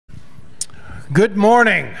Good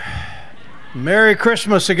morning. Merry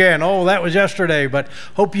Christmas again. Oh, that was yesterday, but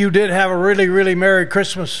hope you did have a really Merry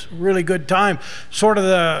Christmas, really good time. Sort of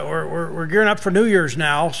we're gearing up for New Year's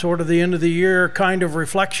now, sort of the end of the year kind of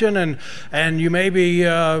reflection, and you may be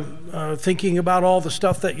thinking about all the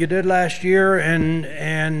stuff that you did last year,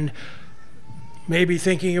 and maybe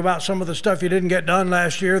thinking about some of the stuff you didn't get done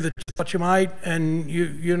last year that you thought you might. And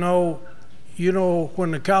you know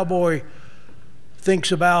when the cowboy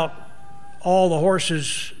thinks about all the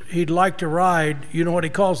horses he'd like to ride, you know what he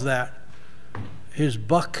calls that? His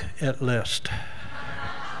bucket list.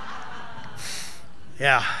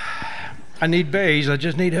 Yeah, I need bays, I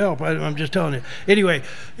just need help, I'm just telling you. Anyway,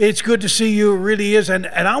 it's good to see you, it really is, and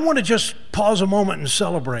I want to just pause a moment and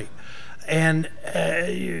celebrate. And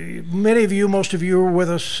many of you, most of you were with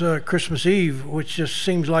us Christmas Eve, which just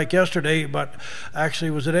seems like yesterday, but actually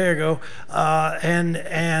it was a day ago. And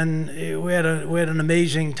we had an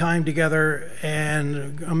amazing time together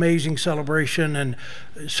and amazing celebration and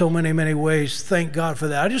so many ways. Thank God for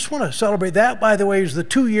that. I just want to celebrate that. By the way, is the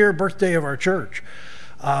 2-year birthday of our church.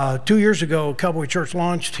 2 years ago, Cowboy Church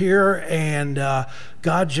launched here, and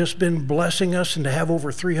God's just been blessing us, and to have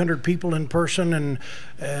over 300 people in person and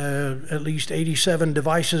at least 87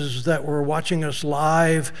 devices that were watching us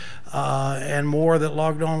live, and more that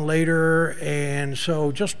logged on later. And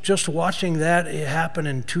so just watching that happen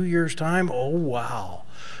in 2 years' time, oh wow,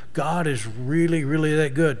 God is really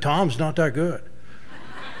that good. Tom's not that good.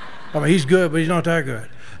 I mean, he's good, but he's not that good.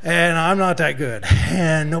 And I'm not that good,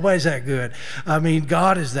 and nobody's that good. I mean,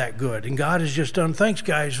 God is that good, and God has just done. Thanks,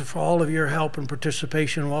 guys, for all of your help and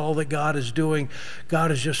participation, all that God is doing. God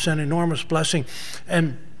has just sent enormous blessing,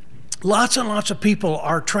 and lots of people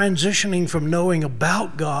are transitioning from knowing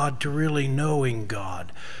about God to really knowing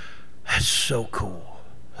God. That's so cool.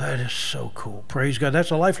 That is so cool. Praise God. That's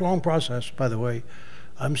a lifelong process, by the way.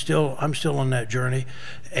 I'm still on that journey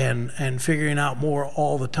and figuring out more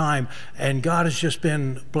all the time. And God has just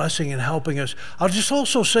been blessing and helping us. I'll just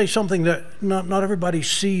also say something that not everybody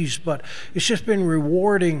sees, but it's just been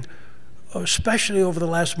rewarding, especially over the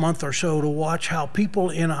last month or so, to watch how people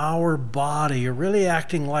in our body are really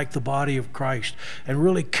acting like the body of Christ and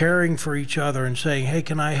really caring for each other and saying, hey,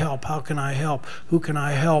 can I help? How can I help? Who can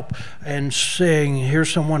I help? And saying, here's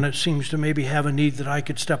someone that seems to maybe have a need that I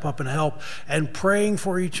could step up and help, and praying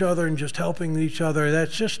for each other and just helping each other.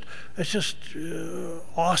 That's just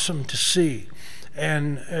awesome to see.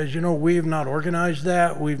 And as you know, we have not organized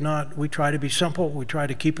that. We try to be simple. We try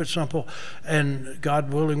to keep it simple. And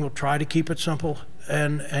God willing, we'll try to keep it simple.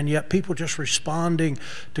 And yet people just responding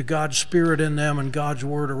to God's Spirit in them and God's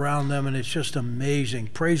Word around them. And it's just amazing.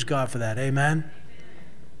 Praise God for that. Amen.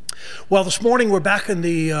 Well, this morning we're back in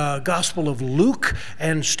the Gospel of Luke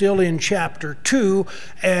and still in chapter 2.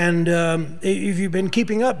 And if you've been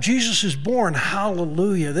keeping up, Jesus is born.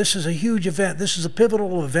 Hallelujah. This is a huge event. This is a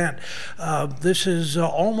pivotal event. This is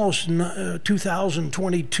almost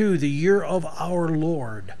 2022, the year of our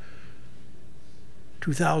Lord.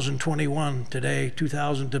 2021 today,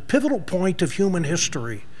 2000. The pivotal point of human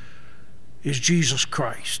history is Jesus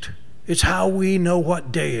Christ. It's how we know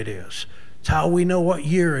what day it is. It's how we know what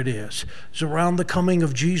year it is. It's around the coming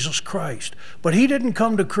of Jesus Christ. But he didn't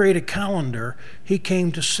come to create a calendar. He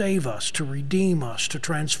came to save us, to redeem us, to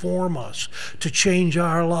transform us, to change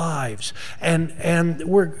our lives. And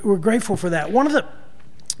we're grateful for that. One of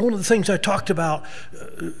the things I talked about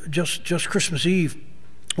just Christmas Eve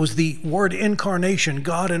was the word incarnation,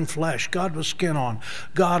 God in flesh, God with skin on,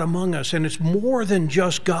 God among us. And it's more than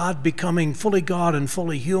just God becoming fully God and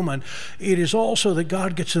fully human. It is also that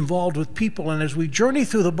God gets involved with people. And as we journey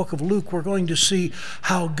through the book of Luke, we're going to see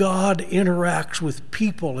how God interacts with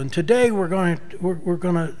people. And today we're going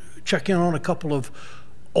to check in on a couple of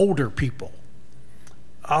older people.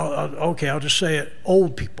 I'll just say it,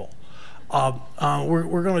 old people.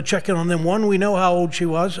 We're going to check in on them. One, we know how old she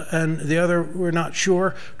was, and the other, we're not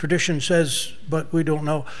sure. Tradition says, but we don't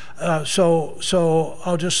know. So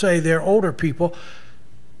I'll just say they're older people.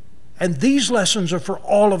 And these lessons are for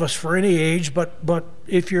all of us, for any age, but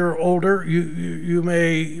if you're older, you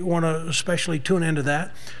may want to especially tune into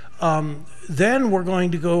that. Then we're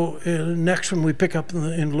going to go, next when we pick up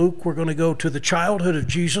in Luke, we're going to go to the childhood of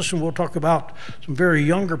Jesus, and we'll talk about some very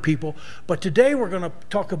younger people. But today we're going to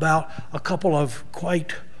talk about a couple of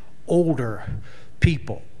quite older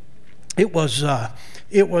people. It was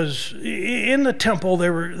in the temple,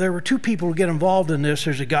 there were two people who get involved in this.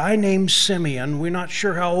 There's a guy named Simeon. We're not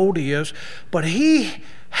sure how old he is, but he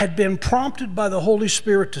had been prompted by the Holy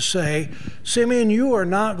Spirit to say, Simeon, you are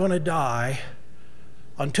not going to die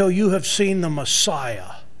until you have seen the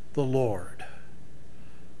Messiah, the Lord.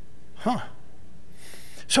 Huh.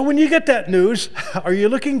 So when you get that news, are you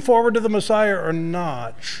looking forward to the Messiah or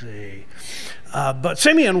not? See. But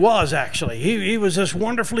Simeon was actually. He was this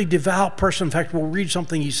wonderfully devout person. In fact, we'll read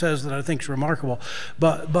something he says that I think is remarkable.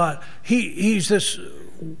 But he's this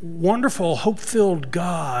wonderful, hope-filled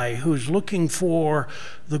guy who's looking for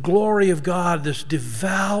the glory of God, this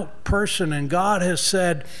devout person. And God has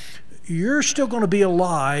said, you're still going to be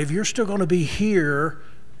alive. You're still going to be here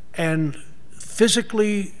and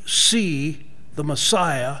physically see the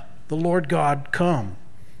Messiah, the Lord God, come.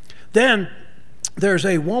 Then there's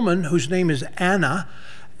a woman whose name is Anna,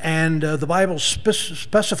 and the Bible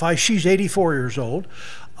specifies she's 84 years old.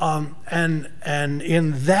 And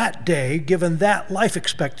in that day, given that life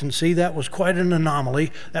expectancy, that was quite an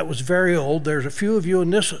anomaly. That was very old. There's a few of you in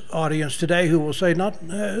this audience today who will say,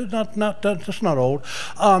 that's not old.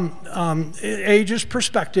 Age is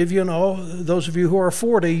perspective, you know. Those of you who are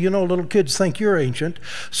 40, you know, little kids think you're ancient.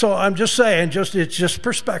 So I'm just saying, it's just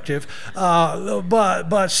perspective.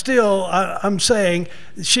 But still, I'm saying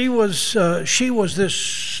she was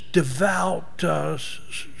this devout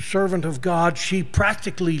servant of God. She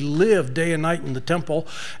practically lived day and night in the temple,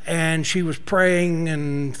 and she was praying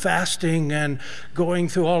and fasting and going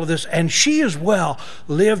through all of this. And she as well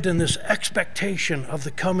lived in this expectation of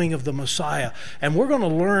the coming of the Messiah. And we're going to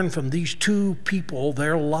learn from these two people,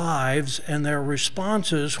 their lives and their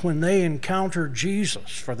responses when they encountered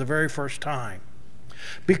Jesus for the very first time.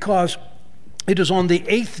 Because it is on the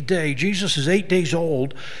 8th day. Jesus is 8 days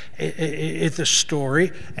old at this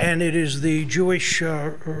story, and it is the Jewish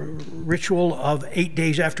ritual of 8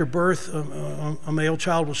 days after birth. A male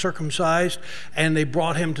child was circumcised, and they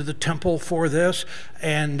brought him to the temple for this.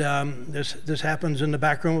 And this happens in the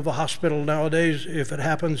back room of a hospital nowadays, if it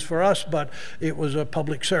happens for us, but it was a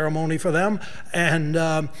public ceremony for them.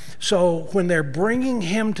 And so when they're bringing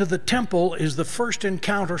him to the temple is the first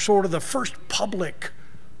encounter, sort of the first public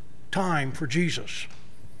time for Jesus.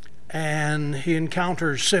 And he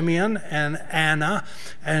encounters Simeon and Anna,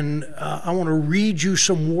 and I want to read you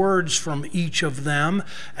some words from each of them,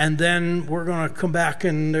 and then we're going to come back,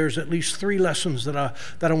 and there's at least 3 lessons that I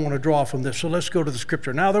want to draw from this. So let's go to the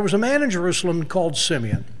scripture. Now there was a man in Jerusalem called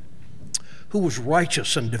Simeon who was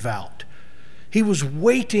righteous and devout. He was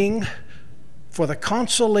waiting for the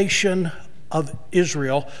consolation of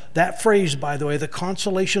Israel. That phrase, by the way, the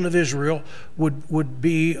consolation of Israel, would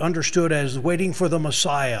be understood as waiting for the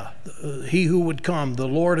Messiah, he who would come, the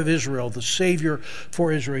Lord of Israel, the Savior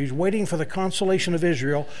for Israel. He's waiting for the consolation of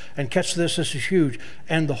Israel, and catch this, this is huge,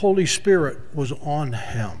 and the Holy Spirit was on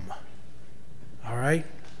him. All right?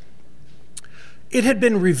 It had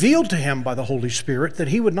been revealed to him by the Holy Spirit that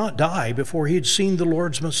he would not die before he had seen the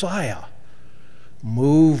Lord's Messiah.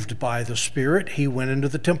 Moved by the Spirit, he went into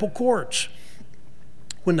the temple courts.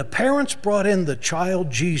 When the parents brought in the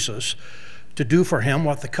child Jesus to do for him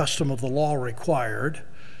what the custom of the law required,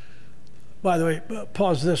 by the way,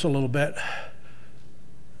 pause this a little bit.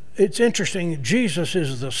 It's interesting, Jesus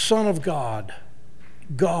is the Son of God,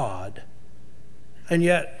 and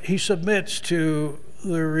yet he submits to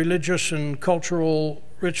the religious and cultural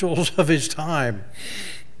rituals of his time.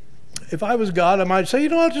 If I was God, I might say, you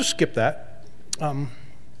know, I'll just skip that.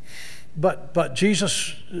 But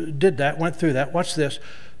Jesus did that, went through that. Watch this.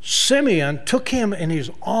 Simeon took him in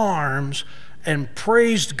his arms and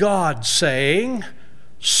praised God, saying,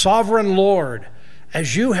 Sovereign Lord,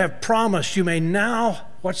 as you have promised, you may now,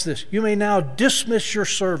 watch this, you may now dismiss your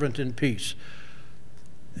servant in peace.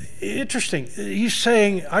 Interesting. He's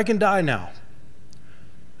saying, I can die now,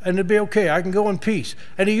 and it'd be okay. I can go in peace.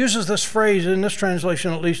 And he uses this phrase, in this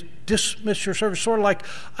translation at least, dismiss your service, sort of like,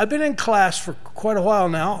 I've been in class for quite a while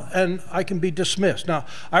now, and I can be dismissed. Now,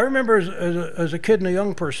 I remember as a kid and a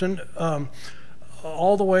young person,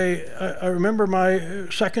 all the way, I remember my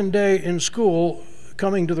second day in school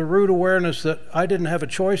coming to the rude awareness that I didn't have a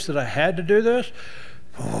choice, that I had to do this.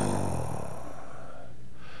 Oh.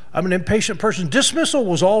 I'm an impatient person. Dismissal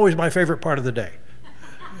was always my favorite part of the day.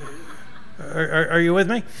 Are you with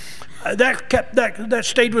me? That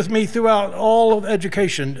stayed with me throughout all of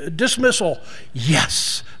education. Dismissal,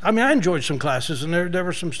 yes. I mean, I enjoyed some classes, and there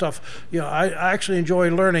was some stuff, you know, I actually enjoy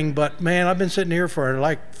learning, but man, I've been sitting here for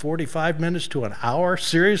like 45 minutes to an hour.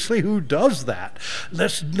 Seriously, who does that?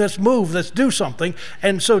 Let's move, let's do something.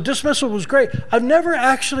 And so dismissal was great. I've never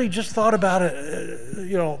actually just thought about it,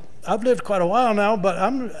 you know, I've lived quite a while now, but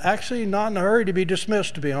I'm actually not in a hurry to be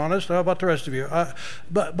dismissed, to be honest. How about the rest of you?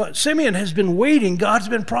 But Simeon has been waiting. God's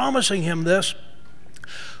been promising him this.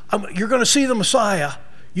 You're going to see the Messiah.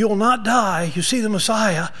 You'll not die. You see the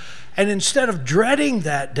Messiah. And instead of dreading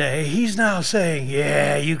that day, he's now saying,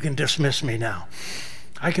 yeah, you can dismiss me now.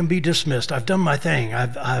 I can be dismissed. I've done my thing.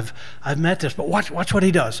 I've met this. But watch what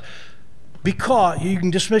he does. Because you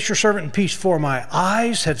can dismiss your servant in peace, for my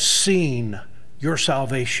eyes have seen your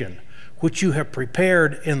salvation, which you have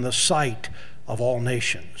prepared in the sight of all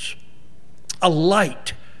nations. A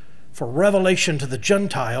light for revelation to the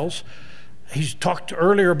Gentiles. He's talked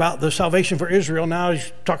earlier about the salvation for Israel. Now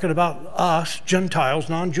he's talking about us, Gentiles,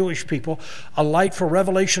 non-Jewish people. A light for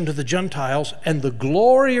revelation to the Gentiles, and the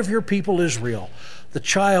glory of your people Israel. The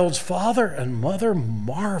child's father and mother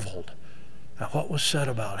marveled at what was said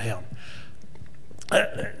about him.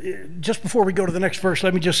 Just before we go to the next verse,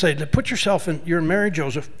 let me just say, put yourself in, you're Mary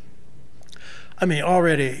Joseph. I mean,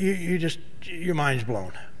 already, your mind's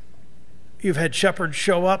blown. You've had shepherds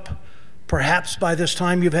show up. Perhaps by this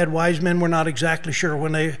time you've had wise men. We're not exactly sure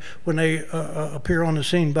when they appear on the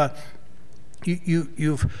scene, but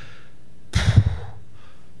you've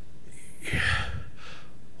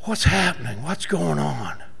what's happening? What's going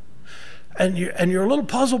on? And you're a little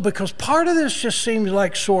puzzled because part of this just seems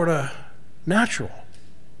like sort of natural.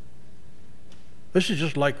 This is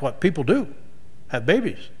just like what people do, have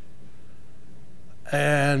babies.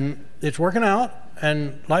 And it's working out,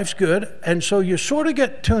 and life's good, and so you sort of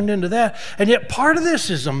get tuned into that. And yet part of this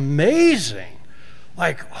is amazing.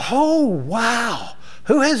 Like, oh, wow.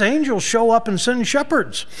 Who has angels show up and send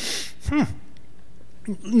shepherds?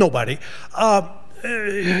 Nobody.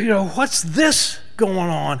 What's this going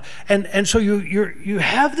on? And so you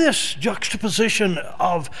have this juxtaposition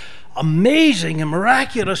of amazing and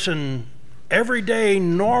miraculous and everyday,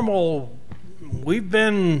 normal. We've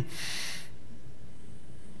been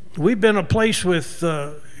a place with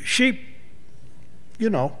sheep,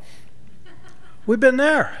 we've been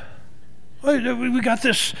there. We got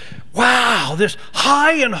this, wow, this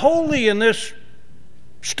high and holy and this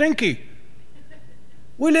stinky.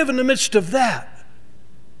 We live in the midst of that.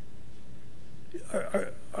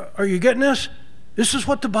 Are you getting this? This is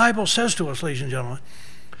what the Bible says to us, ladies and gentlemen.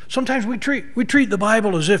 Sometimes we treat the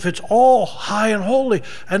Bible as if it's all high and holy,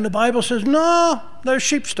 and the Bible says, no, there's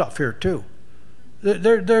sheep stuff here too.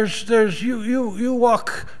 You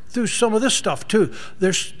walk through some of this stuff too.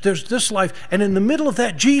 There's this life, and in the middle of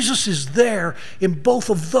that, Jesus is there in both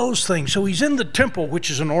of those things. So he's in the temple, which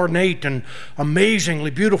is an ornate and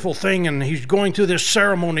amazingly beautiful thing, and he's going through this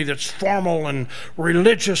ceremony that's formal and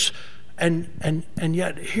religious, and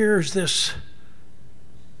yet here's this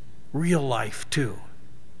real life too.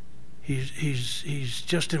 He's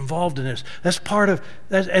just involved in this. That's part of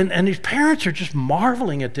that, and these parents are just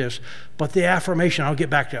marveling at this. But the affirmation, I'll get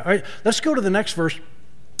back to it. All right, let's go to the next verse,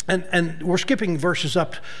 and we're skipping verses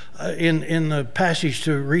up in the passage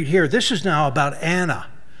to read here. This is now about Anna.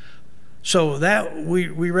 So that we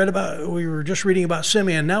were just reading about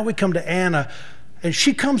Simeon. Now we come to Anna, and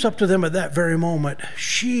she comes up to them at that very moment.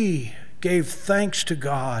 She gave thanks to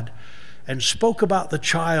God and spoke about the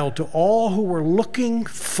child to all who were looking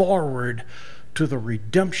forward to the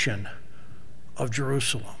redemption of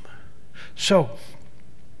Jerusalem. So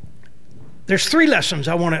there's three lessons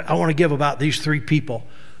I want to give about these three people,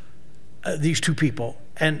 these two people,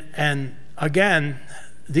 and again,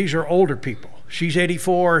 these are older people. She's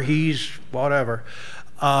 84, he's whatever,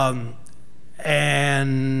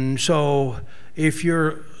 and so if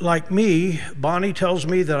you're like me, Bonnie tells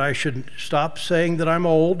me that I should stop saying that I'm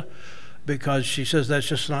old, because she says that's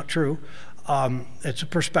just not true. It's a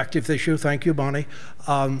perspective issue. Thank you, Bonnie.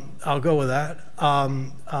 I'll go with that.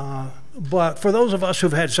 But for those of us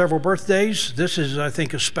who've had several birthdays, this is, I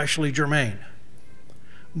think, especially germane.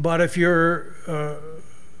 But if you're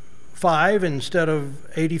 5 instead of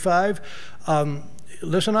 85,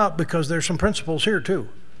 listen up, because there's some principles here too.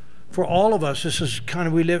 For all of us, this is kind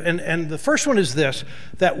of, we live, and the first one is this,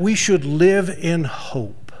 that we should live in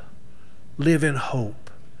hope. Live in hope.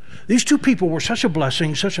 These two people were such a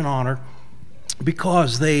blessing, such an honor,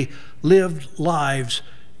 because they lived lives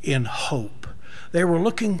in hope. They were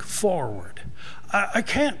looking forward. I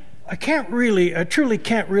truly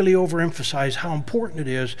can't really overemphasize how important it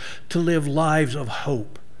is to live lives of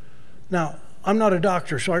hope. Now, I'm not a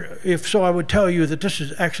doctor, so I would tell you that this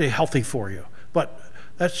is actually healthy for you, but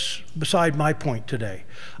that's beside my point today.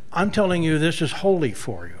 I'm telling you this is holy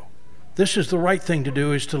for you. This is the right thing to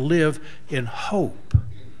do, is to live in hope.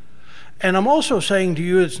 And I'm also saying to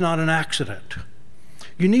you it's not an accident.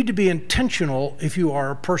 You need to be intentional if you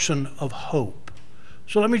are a person of hope.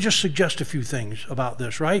 So let me just suggest a few things about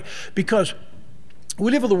this, right? Because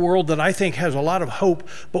we live in a world that I think has a lot of hope,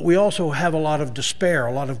 but we also have a lot of despair,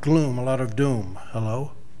 a lot of gloom, a lot of doom.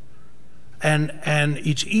 Hello? And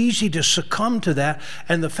it's easy to succumb to that.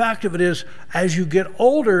 And the fact of it is, as you get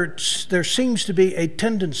older, there seems to be a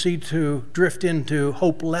tendency to drift into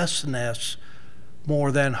hopelessness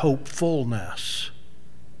more than hopefulness.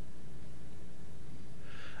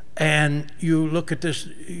 And you look at this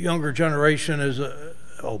younger generation as a,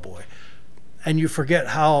 oh boy, and you forget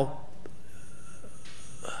how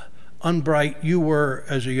unbright you were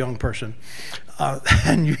as a young person.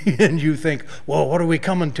 And you think, well, what are we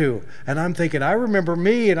coming to? And I'm thinking, I remember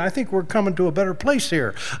me, and I think we're coming to a better place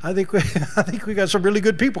here. I think we got some really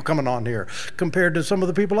good people coming on here compared to some of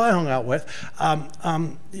the people I hung out with.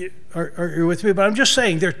 Are you with me? But I'm just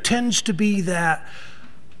saying, there tends to be that.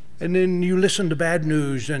 And then you listen to bad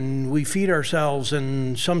news, and we feed ourselves,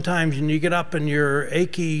 and sometimes you get up and you're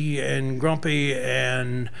achy and grumpy,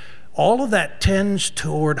 and all of that tends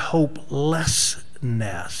toward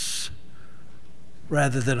hopelessness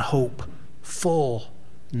rather than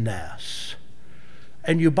hopefulness.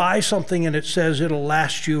 And you buy something and it says it'll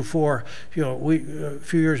last you for, you know, a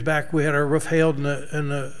few years back we had our roof hailed, and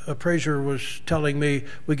the appraiser was telling me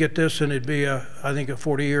we get this and it'd be I think a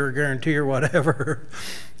 40-year guarantee or whatever.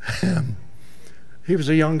 He was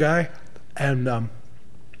a young guy, and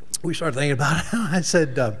we started thinking about it. I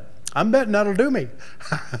said, I'm betting that'll do me.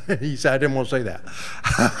 He said, I didn't want to say that.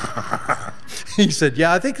 He said,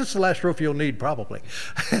 yeah, I think it's the last roof you'll need, probably.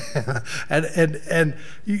 and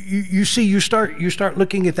you see, you start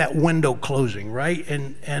looking at that window closing, right?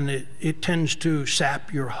 And it tends to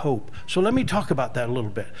sap your hope. So let me talk about that a little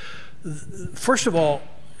bit. First of all,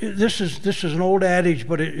 this is an old adage,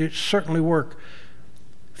 but it certainly works.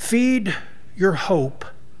 Feed your hope,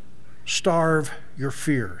 starve your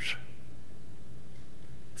fears.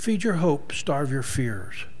 Feed your hope, starve your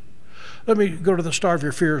fears. Let me go to the starve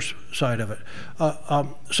your fears side of it.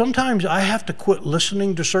 Sometimes I have to quit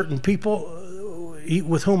listening to certain people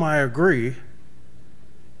with whom I agree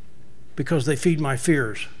because they feed my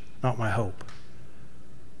fears, not my hope.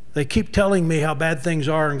 They keep telling me how bad things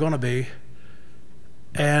are and going to be,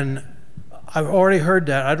 and I've already heard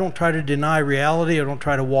that. I don't try to deny reality. I don't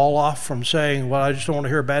try to wall off from saying, well, I just don't want to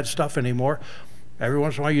hear bad stuff anymore. Every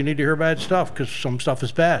once in a while you need to hear bad stuff because some stuff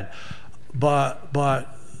is bad. But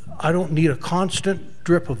I don't need a constant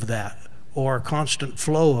drip of that, or a constant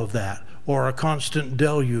flow of that, or a constant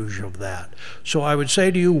deluge of that. So I would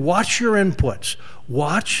say to you, watch your inputs.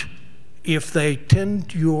 Watch if they tend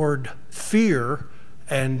toward fear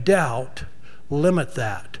and doubt, limit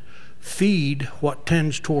that. Feed what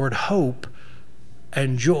tends toward hope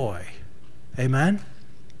and joy. Amen?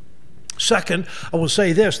 Second, I will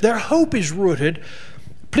say this, their hope is rooted.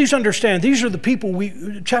 Please understand, these are the people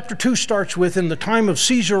chapter 2 starts with in the time of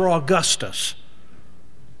Caesar Augustus.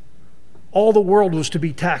 All the world was to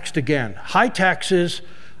be taxed again. High taxes,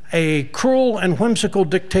 a cruel and whimsical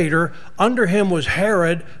dictator. Under him was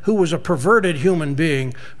Herod, who was a perverted human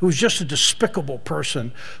being, who was just a despicable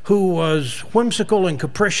person, who was whimsical and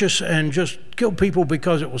capricious and just killed people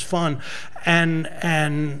because it was fun.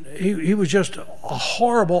 And he was just a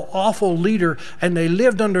horrible, awful leader, and they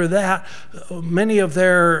lived under that. Many of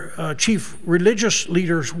their chief religious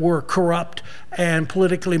leaders were corrupt and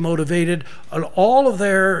politically motivated. And all of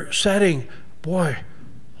their setting, boy,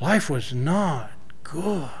 life was not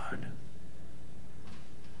good.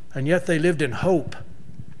 And yet they lived in hope,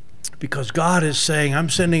 because God is saying, I'm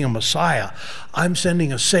sending a Messiah. I'm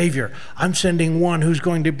sending a Savior. I'm sending one who's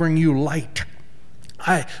going to bring you light.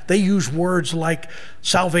 They use words like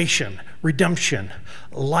salvation, redemption,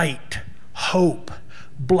 light, hope,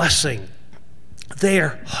 blessing.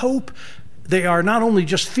 Their hope, they are not only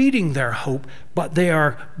just feeding their hope, but they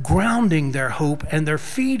are grounding their hope, and they're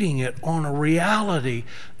feeding it on a reality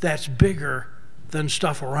that's bigger than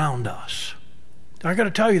stuff around us. I got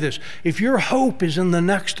to tell you this, if your hope is in the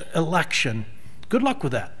next election, good luck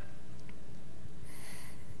with that.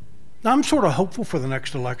 Now, I'm sort of hopeful for the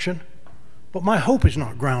next election, but my hope is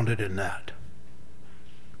not grounded in that.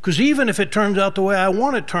 Because even if it turns out the way I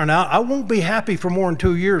want it to turn out, I won't be happy for more than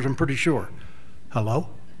 2 years, I'm pretty sure. Hello?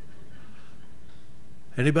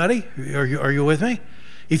 Anybody? Are you with me?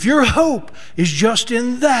 If your hope is just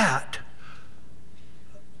in that,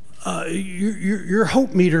 your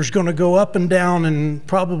hope meter is going to go up and down and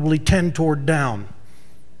probably tend toward down.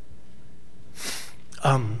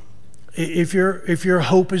 If your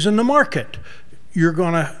hope is in the market, you're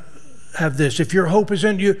going to have this. If your hope is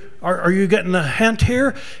in you, are you getting a hint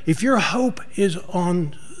here? If your hope is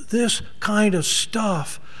on this kind of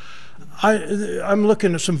stuff, I'm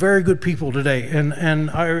looking at some very good people today,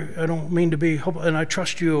 and I don't mean to be hopeful, and I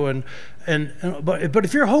trust you, but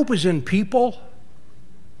if your hope is in people,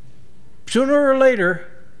 sooner or later,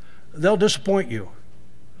 they'll disappoint you.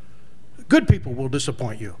 Good people will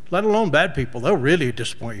disappoint you, let alone bad people. They'll really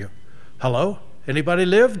disappoint you. Hello? Anybody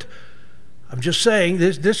lived? I'm just saying,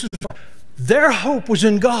 this is, their hope was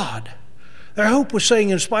in God. Our hope was saying,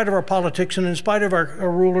 in spite of our politics and in spite of our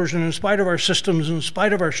rulers and in spite of our systems and in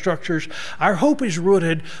spite of our structures, our hope is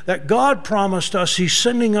rooted that God promised us He's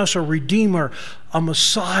sending us a Redeemer, a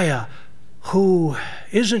Messiah who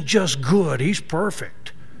isn't just good, He's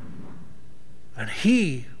perfect. And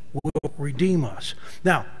He will redeem us.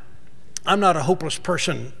 Now, I'm not a hopeless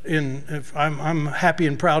person. I'm happy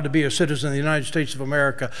and proud to be a citizen of the United States of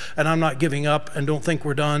America, and I'm not giving up and don't think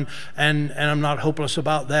we're done, and I'm not hopeless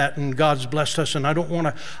about that, and God's blessed us, and I don't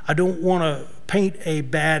want to paint a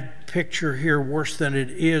bad picture here worse than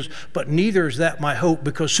it is, but neither is that my hope,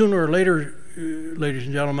 because sooner or later, ladies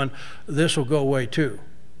and gentlemen, this will go away too.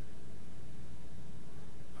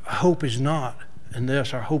 Our hope is not in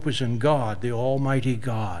this. Our hope is in God, the Almighty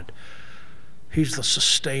God. He's the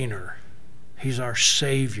sustainer. He's our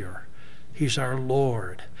Savior. He's our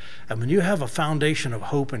Lord. And when you have a foundation of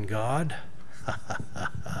hope in God,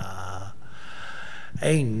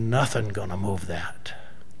 ain't nothing gonna move that.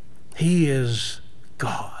 He is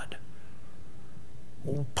God.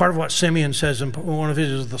 Part of what Simeon says in one of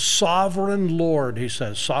his is the sovereign Lord, he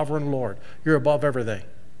says, sovereign Lord. You're above everything.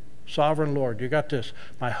 Sovereign Lord, you got this.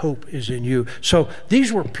 My hope is in you. So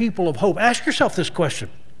these were people of hope. Ask yourself this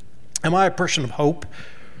question. Am I a person of hope?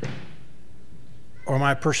 Or am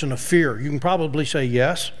I a person of fear? You can probably say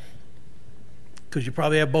yes, because you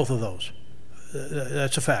probably have both of those.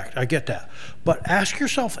 That's a fact. I get that. But ask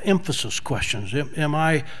yourself emphasis questions. Do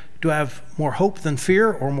I have more hope than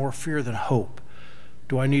fear, or more fear than hope?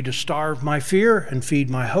 Do I need to starve my fear and feed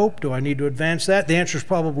my hope? Do I need to advance that? The answer is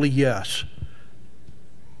probably yes.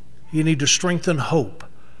 You need to strengthen hope.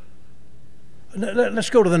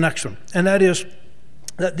 Let's go to the next one. And that is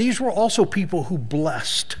that these were also people who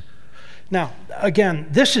blessed. Now, again,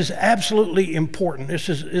 this is absolutely important. This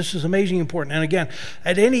is amazing important. And again,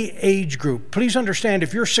 at any age group, please understand,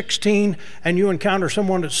 if you're 16 and you encounter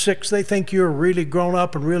someone that's 6, they think you're really grown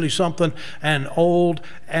up and really something and old.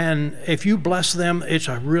 And if you bless them, it's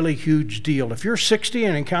a really huge deal. If you're 60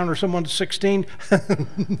 and encounter someone that's 16,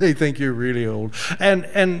 they think you're really old. And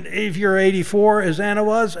if you're 84, as Anna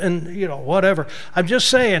was, and whatever. I'm just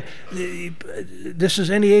saying, this is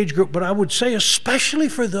any age group, but I would say especially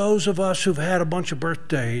for those of us who've had a bunch of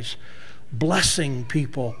birthdays, blessing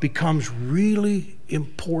people becomes really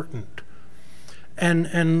important. And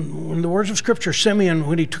in the words of Scripture, Simeon,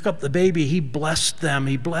 when he took up the baby, he blessed them.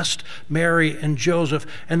 He blessed Mary and Joseph.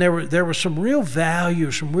 And there was some real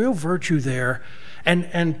value, some real virtue there.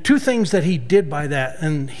 And two things that he did by that,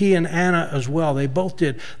 and he and Anna as well, they both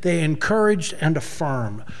did. They encouraged and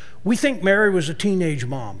affirmed. We think Mary was a teenage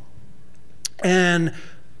mom. And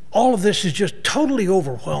all of this is just totally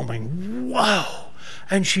overwhelming. Wow.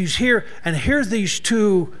 And she's here, and here's these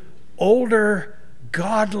two older,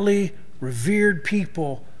 godly, revered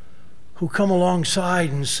people who come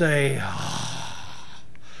alongside and say, oh,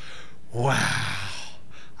 wow,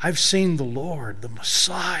 I've seen the Lord, the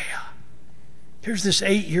Messiah. Here's this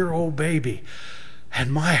 8-year-old baby,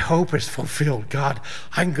 and my hope is fulfilled. God,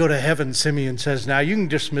 I can go to heaven, Simeon says. Now, you can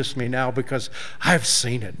dismiss me now because I've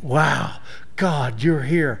seen it. Wow. God, you're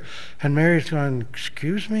here. And Mary's going,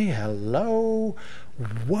 excuse me, hello?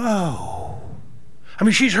 Whoa. I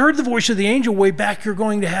mean, she's heard the voice of the angel way back, you're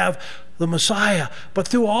going to have the Messiah. But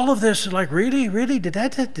through all of this, like, really? Did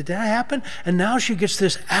that happen? And now she gets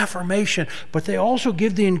this affirmation. But they also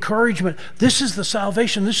give the encouragement. This is the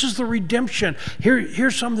salvation. This is the redemption.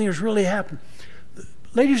 Here's something that's really happened.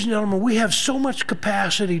 Ladies and gentlemen, we have so much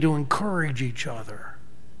capacity to encourage each other.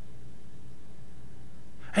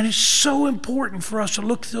 And it's so important for us to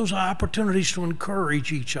look at those opportunities to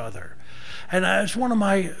encourage each other. And it's one of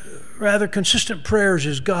my rather consistent prayers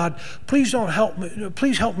is, God, please help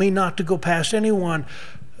me not to go past anyone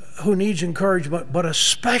who needs encouragement, but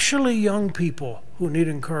especially young people who need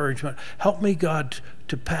encouragement. Help me, God,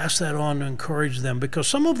 to pass that on and encourage them, because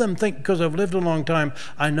some of them think, because I've lived a long time,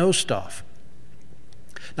 I know stuff.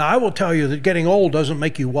 Now, I will tell you that getting old doesn't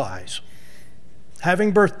make you wise.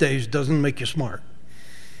 Having birthdays doesn't make you smart.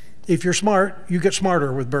 If you're smart, you get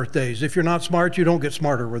smarter with birthdays. If you're not smart, you don't get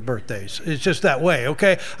smarter with birthdays. It's just that way,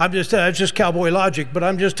 okay? It's just cowboy logic, but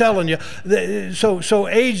I'm just telling you. So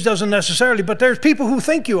age doesn't necessarily, but there's people who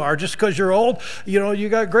think you are just because you're old. You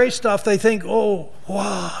got great stuff. They think, oh,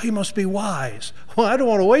 wow, he must be wise. Well, I don't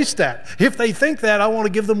want to waste that. If they think that, I want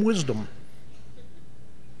to give them wisdom.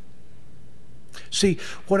 See,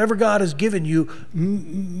 whatever God has given you,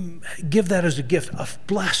 give that as a gift.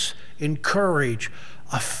 Bless, encourage,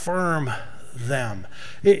 affirm them.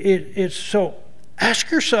 So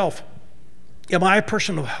ask yourself, am I a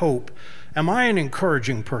person of hope? Am I an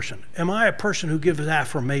encouraging person? Am I a person who gives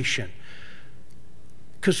affirmation?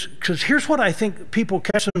 Because here's what I think people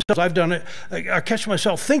catch themselves. I've done it. I catch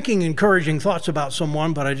myself thinking encouraging thoughts about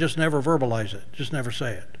someone, but I just never verbalize it, just never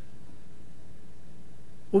say it.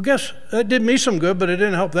 Well, guess that did me some good, but it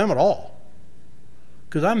didn't help them at all.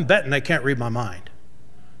 Because I'm betting they can't read my mind.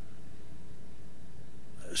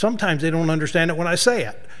 Sometimes they don't understand it when I say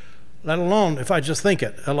it, let alone if I just think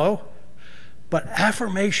it. Hello? But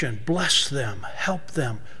affirmation, bless them, help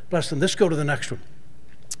them, bless them. Let's go to the next one.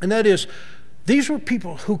 And that is, these were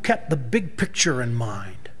people who kept the big picture in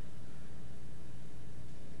mind.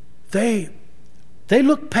 They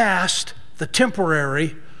looked past the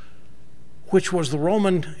temporary, which was the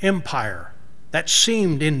Roman Empire. That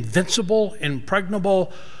seemed invincible,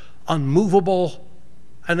 impregnable, unmovable,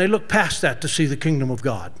 and they looked past that to see the kingdom of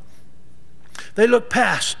God. They looked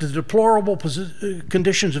past the deplorable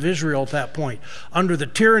conditions of Israel at that point, under the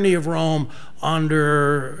tyranny of Rome,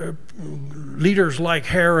 under leaders like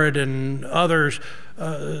Herod and others,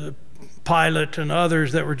 Pilate and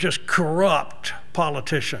others that were just corrupt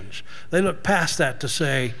politicians. They looked past that to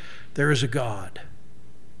say, there is a God.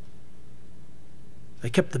 They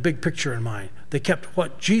kept the big picture in mind. They kept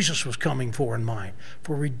what Jesus was coming for in mind,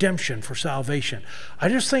 for redemption, for salvation. I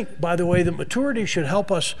just think, by the way, that maturity should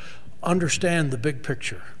help us understand the big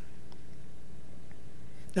picture.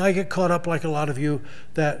 Now, I get caught up, like a lot of you,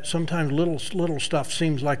 that sometimes little stuff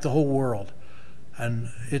seems like the whole world. And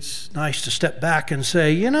it's nice to step back and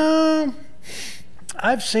say, you know,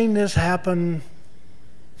 I've seen this happen.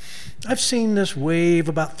 I've seen this wave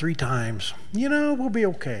about 3 times. You know, we'll be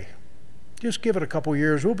okay. Just give it a couple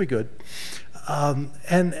years, we'll be good.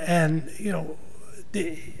 And you know,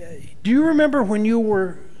 do you remember when you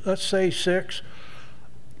were, let's say, 6,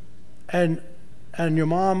 and your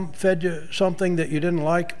mom fed you something that you didn't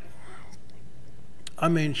like? I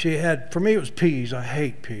mean, she had, for me it was peas. I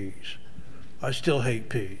hate peas. I still hate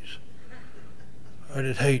peas. I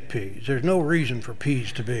just hate peas. There's no reason for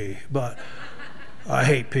peas to be, but I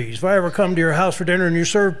hate peas. If I ever come to your house for dinner and you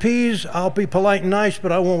serve peas, I'll be polite and nice,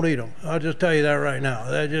 but I won't eat them. I'll just tell you that right now.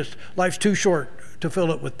 Life's too short to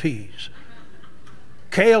fill it with peas.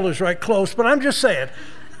 Kale is right close, but I'm just saying.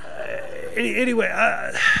 Anyway,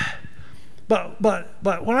 but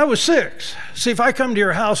when I was 6, see, if I come to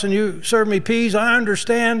your house and you serve me peas, I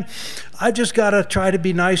understand. I just got to try to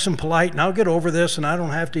be nice and polite, and I'll get over this, and I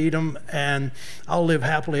don't have to eat them, and I'll live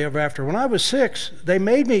happily ever after. When I was 6, they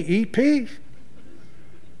made me eat peas.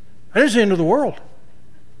 That is the end of the world.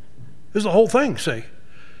 This is the whole thing, see.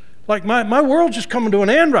 Like my world's just coming to an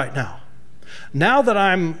end right now. Now that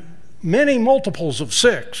I'm many multiples of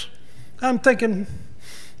 6, I'm thinking,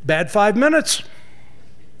 bad 5 minutes,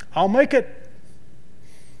 I'll make it.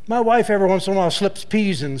 My wife every once in a while slips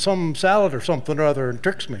peas in some salad or something or other and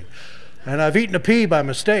tricks me. And I've eaten a pea by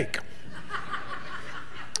mistake.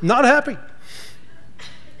 Not happy.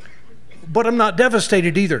 But I'm not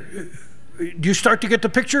devastated either. Do you start to get the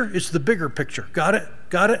picture? It's the bigger picture. Got it?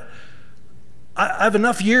 Got it? I have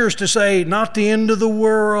enough years to say, not the end of the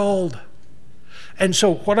world. And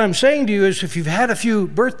so what I'm saying to you is, if you've had a few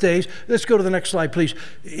birthdays, let's go to the next slide, please.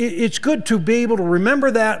 It's good to be able to remember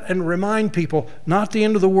that and remind people, not the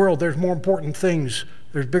end of the world. There's more important things.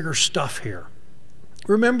 There's bigger stuff here.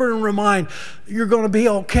 Remember and remind, you're going to be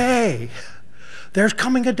okay. There's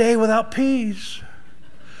coming a day without peas.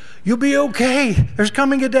 You'll be okay. There's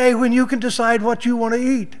coming a day when you can decide what you want to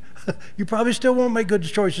eat. You probably still won't make good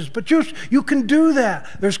choices, but you can do that.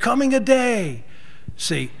 There's coming a day.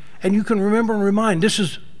 See, and you can remember and remind,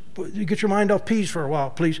 you get your mind off peas for a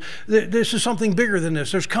while, please. This is something bigger than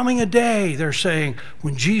this. There's coming a day, they're saying,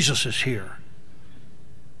 when Jesus is here.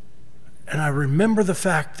 And I remember the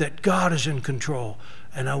fact that God is in control,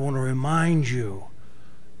 and I want to remind you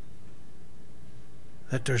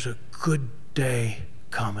that there's a good day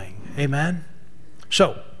coming. Amen?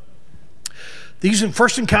 So, these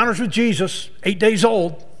first encounters with Jesus, 8 days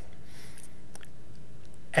old,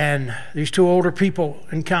 and these 2 older people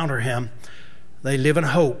encounter him. They live in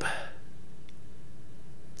hope.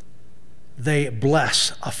 They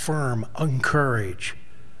bless, affirm, encourage,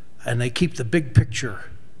 and they keep the big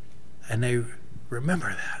picture, and they remember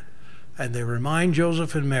that, and they remind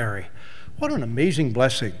Joseph and Mary. What an amazing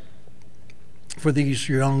blessing for these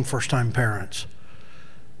young first-time parents.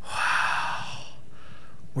 Wow,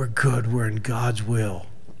 we're good, we're in God's will,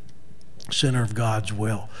 center of God's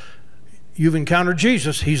will. You've encountered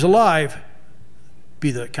Jesus, he's alive.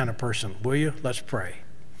 Be that kind of person, will you? Let's pray.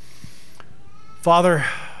 Father,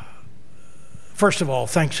 first of all,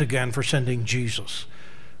 thanks again for sending Jesus.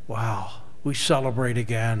 Wow, we celebrate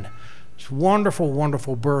again this wonderful,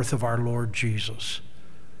 wonderful birth of our Lord Jesus.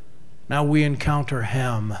 Now we encounter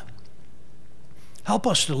him. Help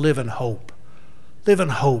us to live in hope. Live in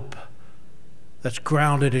hope that's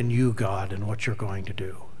grounded in you, God, and what you're going to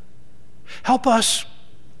do. Help us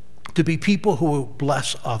to be people who will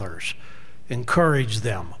bless others, encourage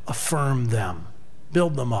them, affirm them,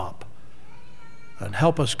 build them up. And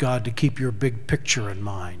help us, God, to keep your big picture in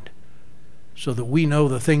mind so that we know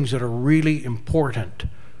the things that are really important,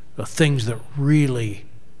 the things that really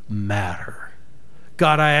matter.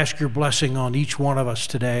 God, I ask your blessing on each one of us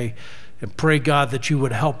today and pray, God, that you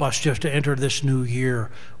would help us just to enter this new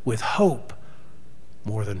year with hope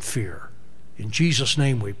more than fear. In Jesus'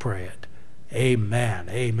 name we pray it. Amen.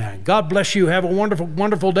 Amen. God bless you. Have a wonderful,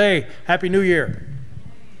 wonderful day. Happy New Year.